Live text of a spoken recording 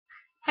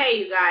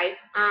Hey you guys,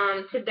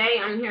 today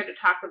I'm here to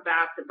talk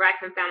about the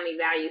Braxton Family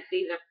Values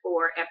Season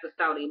 4,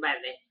 Episode 11.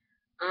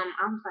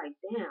 I was like,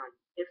 damn,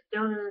 it's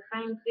still in the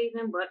same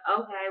season, but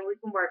okay, we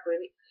can work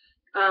with it.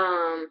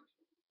 Um,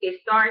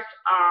 it starts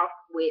off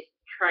with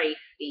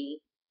Tracy,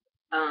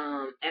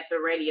 at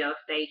the radio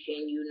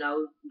station.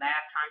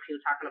 Last time she was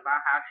talking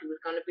about how she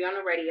was going to be on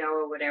the radio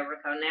or whatever,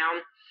 so now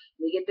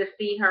we get to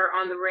see her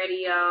on the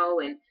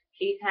radio, and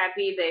she's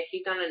happy that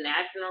she's on a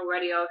national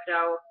radio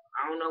show.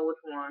 I don't know which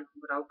one,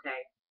 but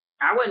okay.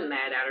 I wasn't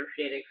mad at her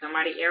shit.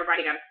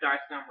 Everybody got to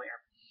start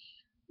somewhere.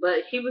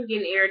 But she was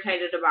getting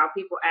irritated about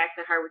people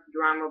asking her with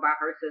drama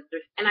about her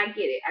sisters, and I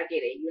get it.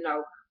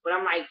 But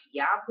I'm like,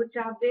 y'all put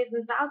y'all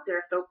business out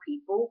there so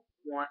people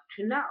want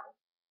to know.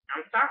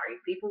 I'm sorry,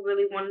 people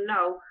really want to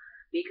know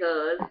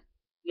because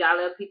y'all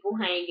let people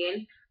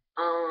hanging,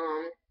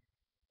 um,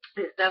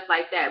 and stuff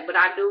like that. But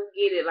I do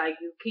get it. Like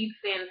you keep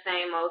saying the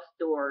same old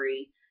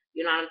story.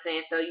 You know what I'm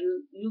saying? So you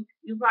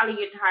probably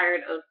get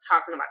tired of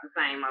talking about the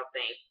same old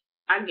thing.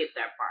 I get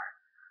that part.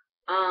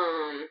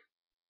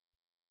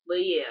 But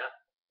yeah.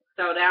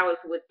 So that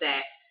was with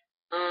that.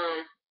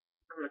 I'm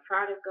gonna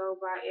try to go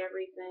by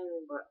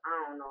everything, but I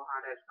don't know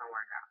how that's gonna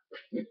work out.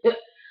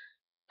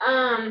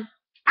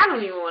 I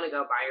don't even want to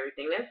go by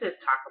everything. Let's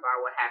just talk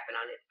about what happened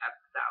on this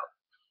episode.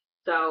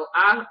 So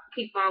I'll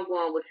keep on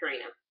going with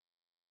Trina.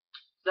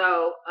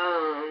 So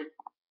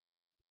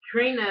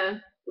Trina,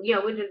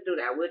 yeah, we'll just do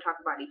that. We'll talk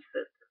about each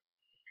sister.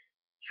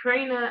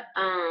 Trina,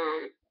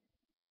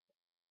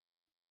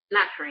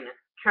 not Trina,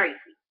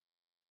 Tracy.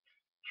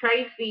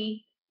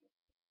 Tracy.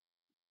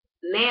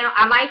 Now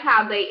I like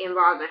how they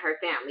involve in her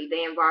family.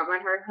 They involve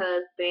in her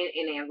husband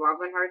and they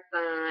involve in her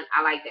son.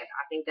 I like that.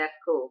 I think that's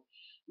cool.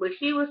 But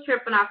she was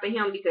tripping off of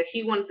him because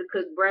she wanted to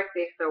cook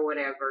breakfast or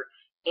whatever.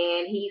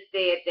 And he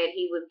said that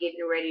he was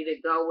getting ready to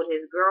go with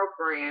his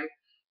girlfriend.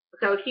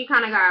 So she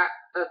kind of got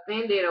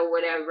offended or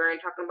whatever and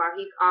talking about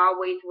he's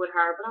always with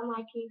her. But I'm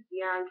like, he's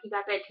young. He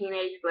got that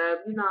teenage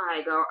love. You know how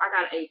it go. I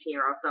got an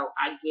 18-year-old, so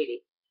I get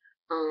it.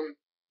 Um,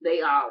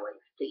 they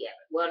always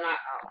together. Well, not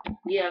all.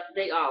 Yeah,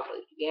 they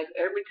always together.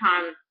 Every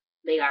time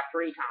they got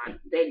free time,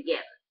 they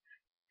together.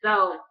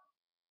 So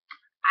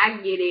I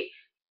get it,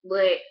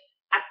 but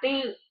I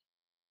think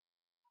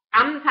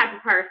I'm the type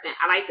of person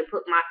I like to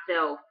put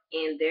myself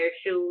in their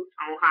shoes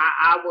on how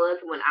I was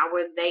when I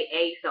was their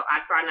age. So I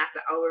try not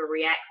to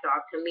overreact. So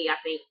to me, I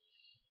think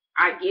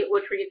I get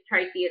where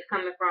Tracy is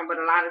coming from, but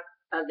a lot of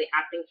it,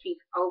 I think she's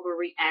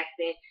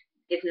overreacting.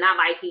 It's not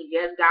like he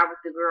just got with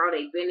the girl.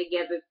 They've been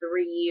together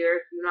 3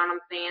 years. You know what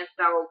I'm saying?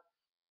 So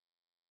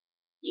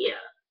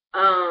yeah.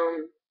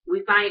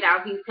 We find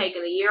out he's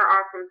taking a year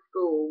off from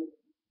school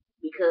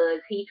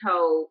because he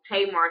told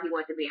Tamar he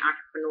wanted to be an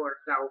entrepreneur.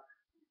 So,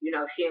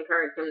 she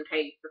encouraged him to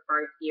take the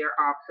first year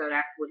off. So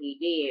that's what he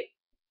did.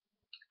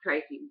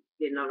 Tracy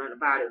didn't know nothing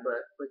about it,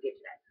 but we'll get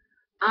to that.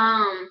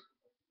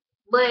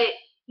 But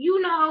he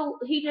in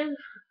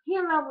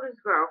love with his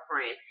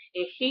girlfriend,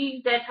 and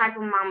she's that type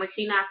of mama.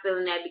 She not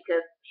feeling that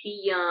because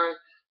she young,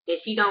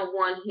 and she don't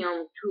want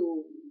him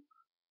to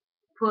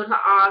put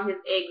all his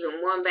eggs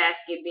in one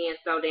basket being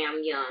so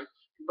damn young.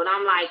 But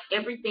I'm like,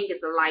 everything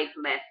is a life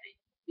lesson.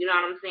 You know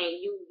what I'm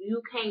saying?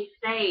 You can't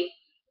say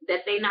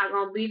that they not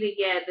gonna be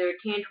together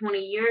 10, 20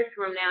 years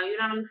from now. You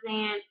know what I'm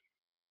saying?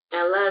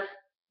 Unless,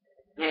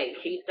 hey,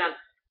 she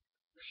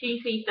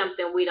sees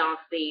something we don't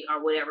see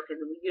or whatever, because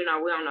we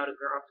don't know the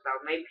girl,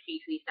 so maybe she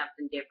sees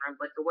something different.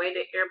 But the way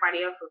that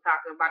everybody else was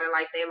talking about it,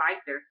 like they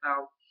liked her,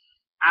 so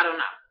I don't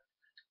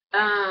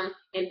know.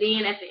 And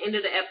then at the end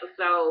of the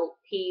episode,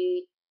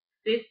 he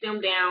sits them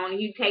down.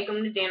 You take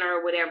them to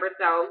dinner or whatever.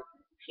 So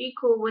she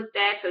cool with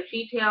that. So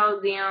she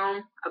tells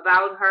them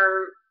about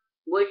her,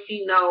 what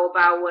she know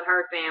about with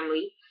her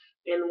family,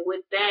 and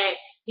with that,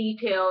 he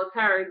tells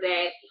her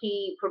that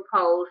he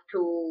proposed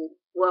to.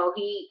 Well,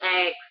 he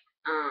asked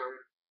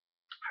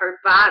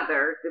her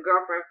father, the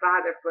girlfriend's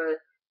father,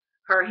 for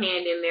her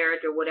hand in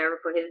marriage or whatever,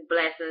 for his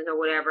blessings or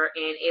whatever,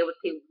 and it was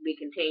to be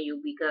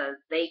continued because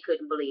they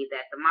couldn't believe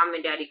that. The mom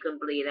and daddy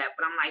couldn't believe that.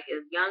 But I'm like,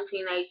 it's young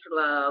teenage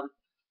love.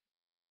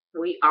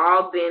 We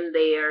all been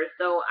there,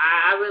 so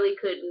I really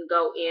couldn't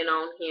go in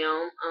on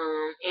him.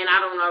 And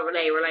I don't know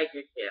their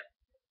relationship.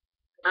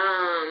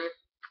 Um,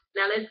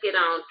 Now let's get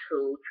on to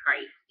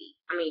Tracy.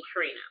 I mean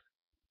Trina.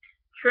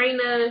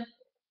 Trina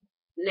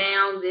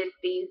now this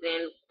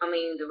season,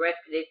 the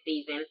rest of this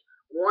season,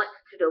 wants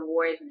to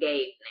divorce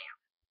Gabe.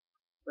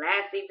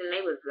 Last season they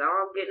was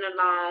all getting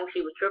along.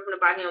 She was tripping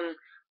about him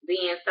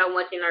being so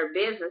much in her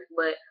business,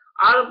 but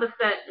all of a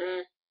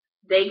sudden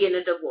they get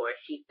a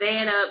divorce. She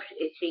fed up.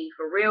 She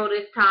for real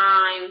this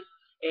time,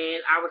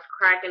 and I was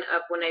cracking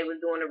up when they was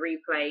doing the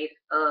replays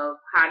of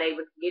how they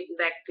was getting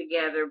back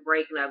together,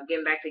 breaking up,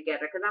 getting back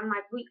together. Because I'm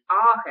like, we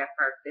all have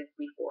heard this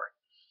before.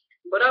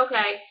 But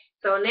okay,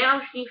 so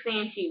now she's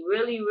saying she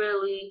really,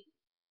 really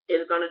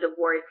is gonna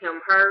divorce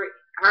him. Her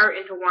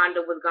and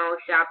Tawanda was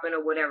going shopping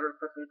or whatever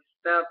for some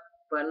stuff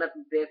for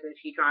another business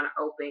she trying to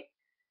open,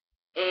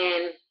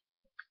 and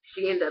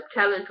she ended up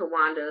telling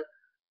Tawanda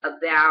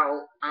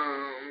about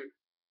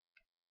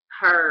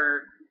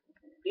her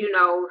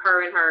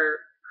her and her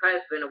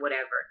husband or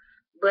whatever.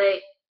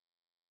 But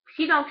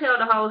she don't tell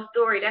the whole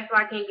story. That's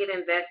why I can't get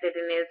invested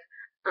in this.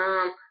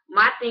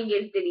 My thing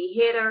is, did he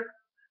hit her?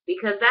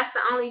 Because that's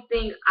the only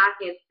thing I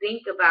can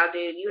think about.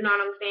 You know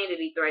what I'm saying? Did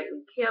he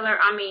threaten to kill her?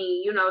 I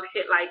mean,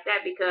 shit like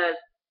that. Because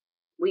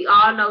we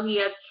all know he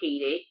has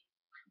cheated.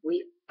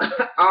 We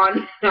all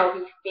know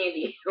he's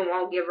stingy. He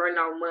won't give her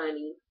no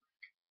money.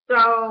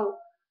 So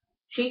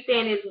she's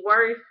saying it's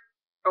worse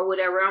or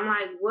whatever. I'm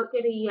like, what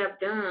could he have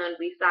done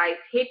besides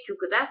hit you?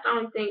 Because that's the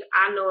only thing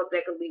I know if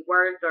that could be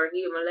worse, or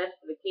he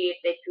molested the kids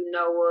that you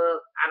know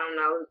of. I don't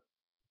know.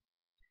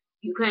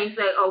 You can't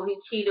say, oh, he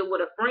cheated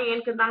with a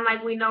friend, because I'm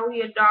like, we know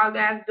he a dog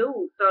ass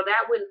dude, so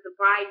that wouldn't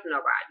surprise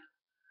nobody.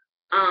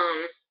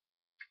 Um,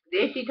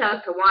 then she tells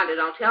Tawanda,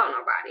 don't tell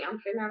nobody.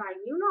 I'm sitting there like,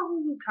 you know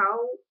who you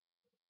told?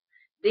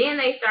 Then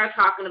they start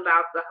talking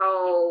about the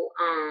whole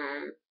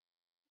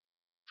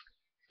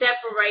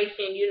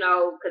separation,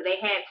 because they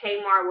had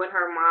Tamar with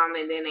her mom,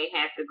 and then they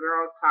had the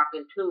girls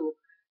talking too.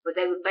 But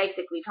they were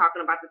basically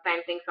talking about the same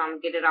thing, so I'm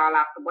going to get it all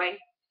out the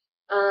way.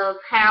 Of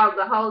how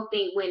the whole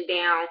thing went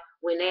down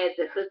when the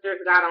sisters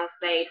got on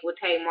stage with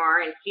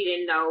Tamar, and she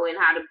didn't know, and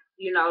how the,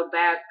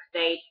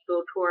 backstage,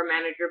 the tour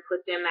manager put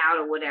them out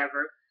or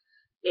whatever.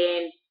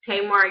 And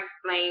Tamar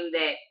explained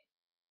that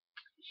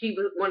she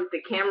wanted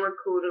the camera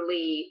crew to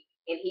leave,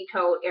 and he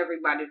told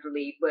everybody to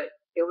leave, but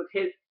it was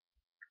his,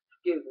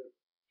 excuse me,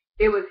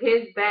 it was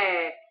his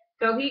bad.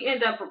 So he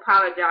ended up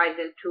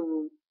apologizing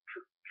to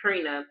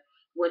Trina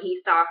when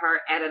he saw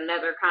her at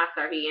another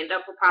concert. He ended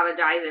up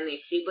apologizing, and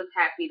she was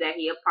happy that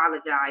he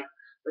apologized.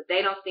 But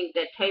they don't think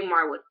that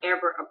Tamar would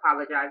ever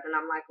apologize. And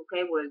I'm like,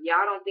 okay, well, if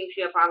y'all don't think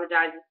she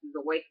apologized, this is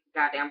a waste of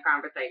goddamn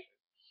conversation.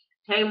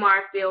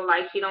 Tamar feel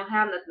like she don't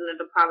have nothing to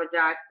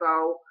apologize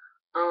for.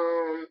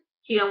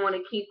 She don't want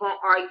to keep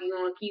on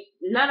arguing.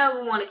 None of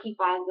them want to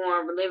keep on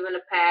going, reliving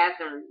the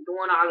past and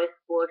doing all this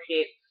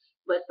bullshit.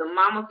 But the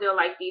mama feel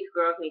like these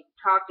girls need to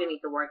talk. They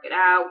need to work it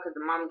out because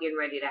the mama getting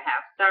ready to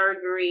have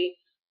surgery,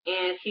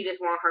 and she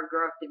just want her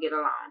girls to get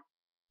along.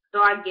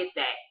 So I get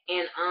that,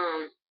 and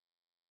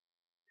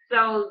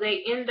so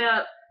they end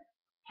up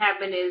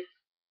having this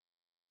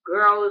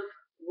girls'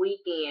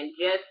 weekend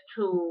just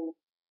to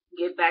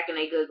get back in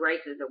their good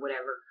graces or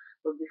whatever.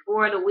 But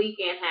before the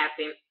weekend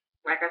happened,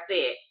 like I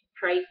said,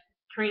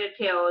 Trina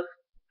tells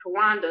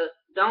Tawanda,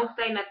 don't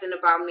say nothing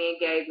about me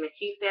engagement.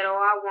 She said, oh,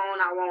 I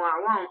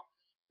won't.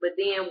 But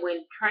then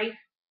when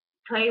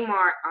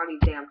Tamar, all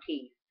these damn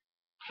T's,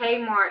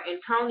 Tamar and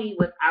Tony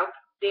was out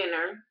to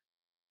dinner,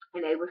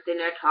 and they were sitting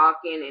there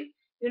talking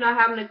and,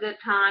 having a good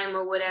time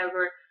or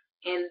whatever.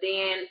 And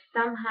then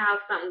somehow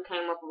something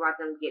came up about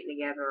them getting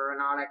together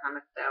and all that kind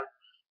of stuff.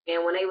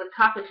 And when they was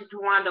talking to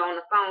Tawanda on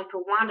the phone,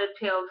 Tawanda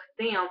tells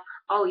them,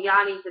 oh,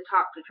 y'all need to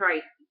talk to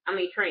Trina. And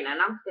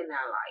I'm sitting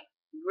there like,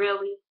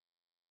 really?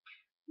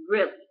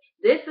 Really?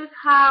 This is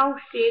how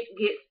shit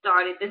gets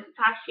started. This is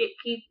how shit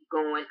keeps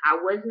going. I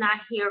was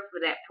not here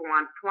for that,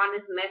 Tawanda.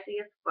 Tawanda's messy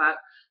as fuck.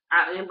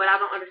 But I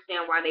don't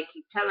understand why they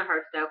keep telling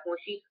her stuff when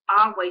she's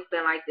always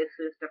been like this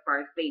since the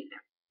first season.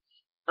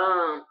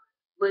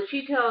 But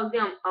she tells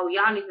them, oh,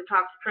 y'all need to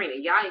talk to Trina.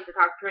 Y'all need to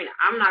talk to Trina.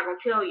 I'm not going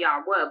to tell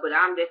y'all what, but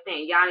I'm just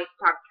saying, y'all need to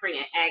talk to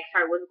Trina and ask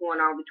her what's going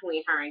on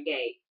between her and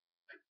Gabe.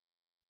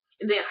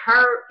 And then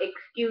her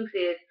excuse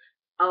is,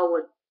 oh,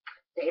 well,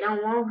 they don't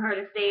want her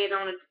to say it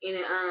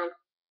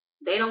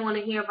they don't want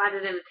to hear about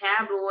it in the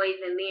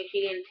tabloids, and then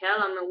she didn't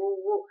tell them, and woo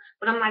woo.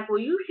 But I'm like,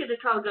 well, you should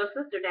have told your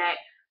sister that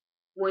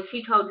when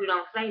she told you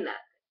don't say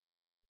nothing.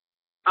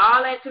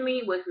 All that to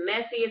me was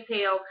messy as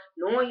hell.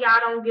 Knowing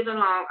y'all don't get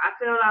along, I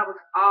felt I was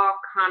all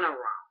kind of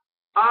wrong.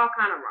 All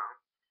kind of wrong.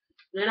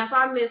 And if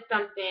I missed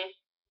something,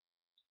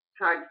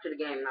 charge it to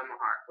the game, not my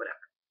heart, whatever.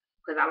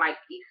 Because I like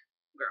these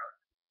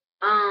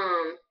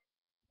girls.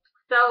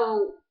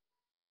 So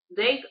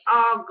they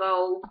all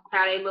go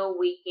have a little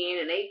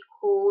weekend, and they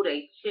cool,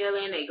 they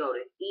chilling, they go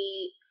to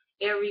eat.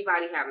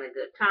 Everybody having a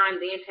good time.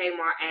 Then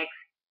Tamar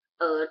asks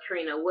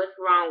Trina what's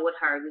wrong with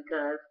her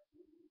because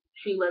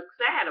she looks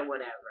sad or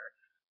whatever.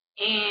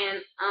 And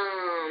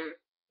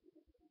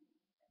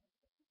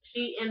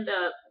she ended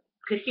up,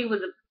 because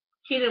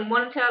she didn't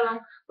want to tell him,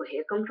 but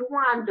here comes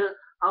Tawanda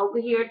over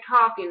here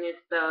talking and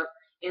stuff.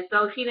 And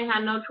so she didn't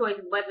have no choice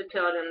but to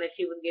tell them that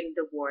she was getting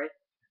divorced.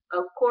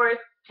 Of course,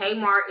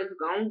 Tamar is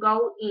going to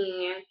go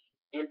in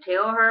and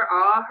tell her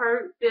all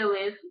her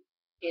feelings.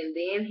 And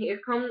then here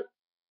comes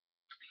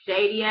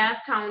shady ass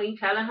Tony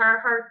telling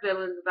her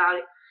feelings about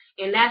it.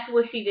 And that's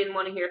what she didn't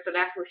want to hear, so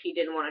that's what she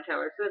didn't want to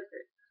tell her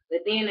sisters.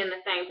 But then in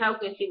the same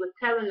token, she was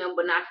telling them,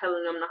 but not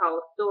telling them the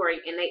whole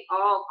story, and they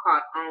all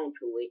caught on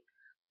to it.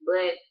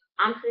 But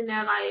I'm sitting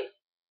there like,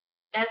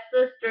 as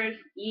sisters,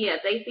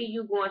 yeah, they see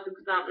you going through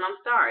something, I'm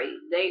sorry.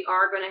 They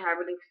are going to have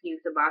an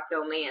excuse about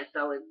your man.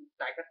 So,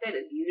 like I said,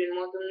 if you didn't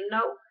want them to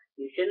know,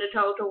 you shouldn't have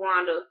told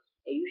Tawanda,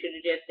 and you should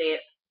have just said,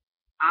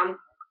 I'm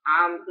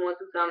going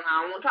through something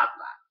I don't want to talk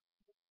about.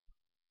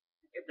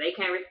 If they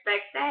can't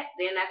respect that,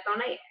 then that's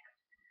on their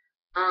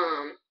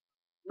ass.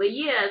 But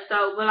yeah,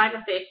 so but like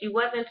I said, she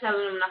wasn't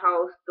telling them the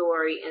whole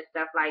story and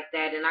stuff like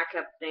that. And I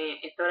kept saying,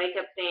 and so they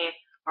kept saying,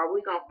 "Are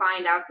we gonna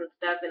find out some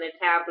stuff in the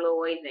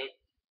tabloids?" And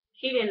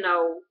she didn't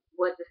know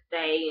what to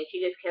say, and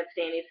she just kept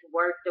saying it's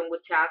worse than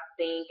what y'all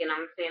think. And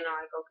I'm saying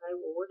like, okay,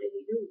 well, what did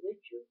he do?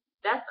 Hit you?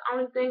 That's the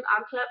only thing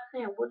I kept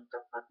saying. What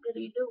the fuck did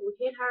he do?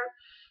 Hit her?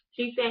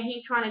 She said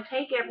he's trying to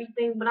take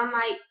everything, but I'm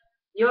like,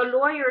 your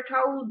lawyer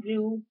told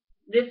you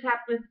this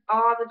happens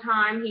all the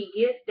time. He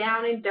gets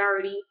down and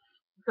dirty.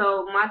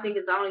 So my thing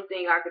is the only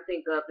thing I could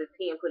think of is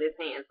he and put his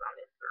hands on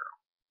this girl.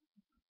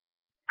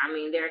 I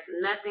mean, there's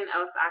nothing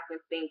else I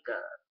can think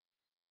of.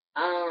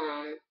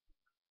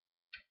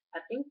 I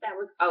think that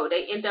was. Oh,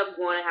 they end up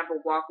going to have a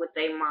walk with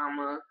their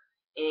mama,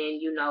 and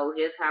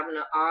just having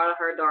all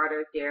of her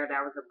daughters there.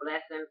 That was a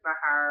blessing for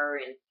her,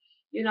 and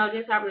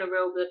just having a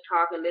real good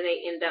talk. And then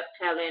they end up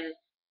telling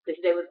because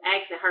they was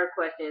asking her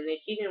questions,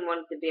 and she didn't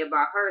want it to be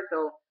about her.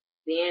 So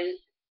then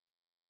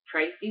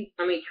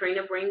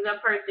Trina brings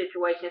up her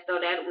situation,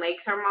 so that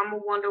makes her mama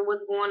wonder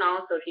what's going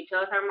on. So she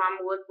tells her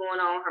mama what's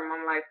going on. Her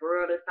mama like, for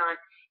real this time.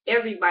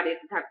 Everybody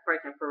is the type of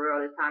person for real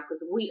this time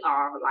because we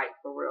are like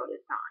for real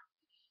this time.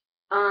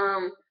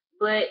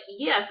 But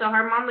yeah, so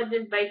her mama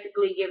just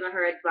basically giving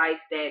her advice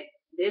that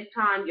this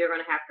time you're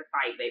gonna have to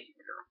fight, baby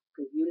girl,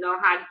 because you know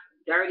how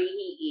dirty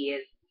he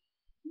is.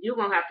 You're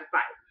gonna have to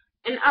fight.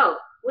 And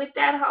with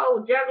that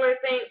whole juggler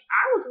thing,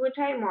 I was with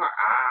Tamar.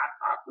 I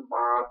thought the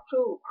balls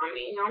too. I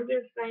mean, I'm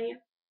just saying.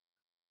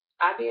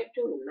 I did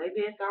too.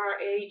 Maybe it's our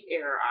age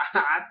era.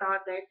 I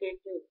thought that shit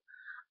too.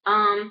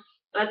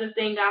 Other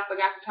thing I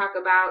forgot to talk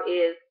about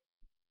is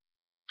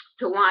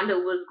Tawanda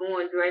was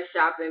going dress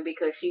shopping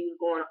because she was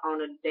going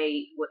on a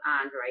date with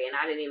Andre, and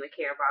I didn't even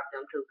care about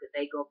them two because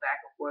they go back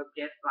and forth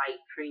just like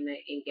Trina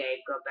and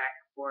Gabe go back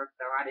and forth,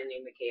 so I didn't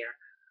even care.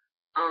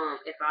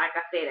 If like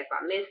I said, if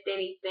I missed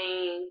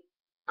anything,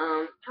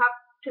 talk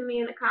to me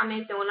in the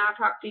comments and when I'll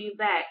talk to you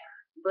back.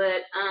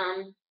 But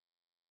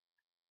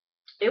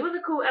it was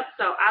a cool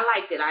episode. I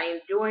liked it. I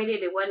enjoyed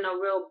it. It wasn't no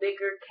real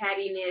bigger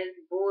cattiness,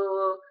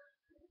 bull.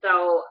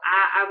 So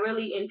I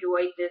really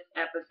enjoyed this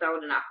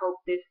episode, and I hope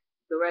the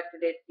rest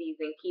of this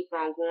season keep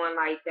on going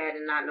like that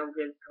and not no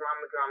just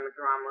drama, drama,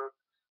 drama.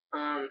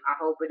 I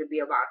hope it'll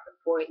be about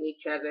supporting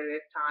each other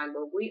this time,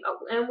 but we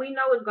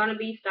know it's gonna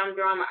be some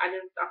drama. I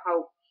just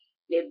hope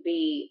it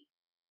be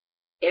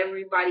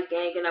everybody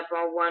ganging up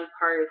on one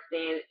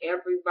person,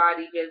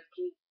 everybody just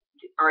keep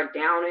are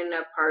down in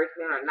the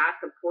person or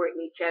not supporting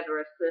each other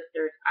as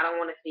sisters. I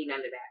don't want to see none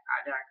of that.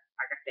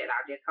 Like I said,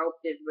 I just hope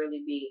this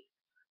really be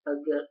a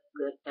good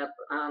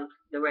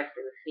the rest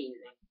of the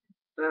season.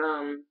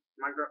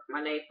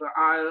 My name for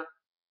all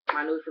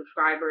my new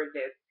subscribers.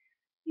 If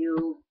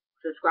you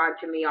subscribe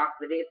to me off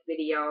of this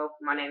video,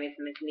 my name is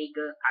Miss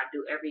Nika. I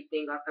do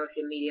everything on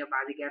social media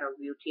by the Ghetto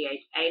View,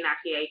 THA, not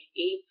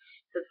THE.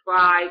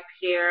 Subscribe,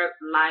 share,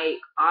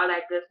 like, all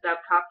that good stuff.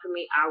 Talk to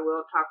me. I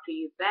will talk to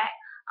you back.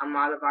 I'm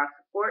all about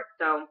support,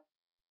 so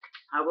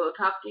I will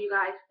talk to you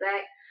guys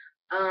back.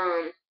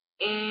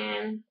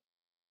 And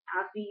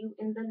I'll see you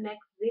in the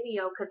next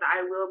video because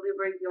I will be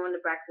reviewing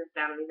the Braxton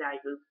Family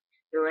Values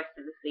the rest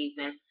of the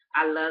season.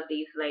 I love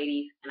these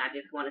ladies, and I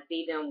just want to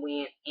see them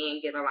win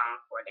and get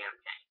along for a damn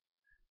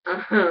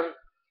time.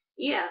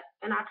 Yeah,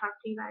 and I'll talk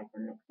to you guys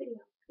in the next video.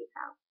 Peace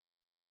out.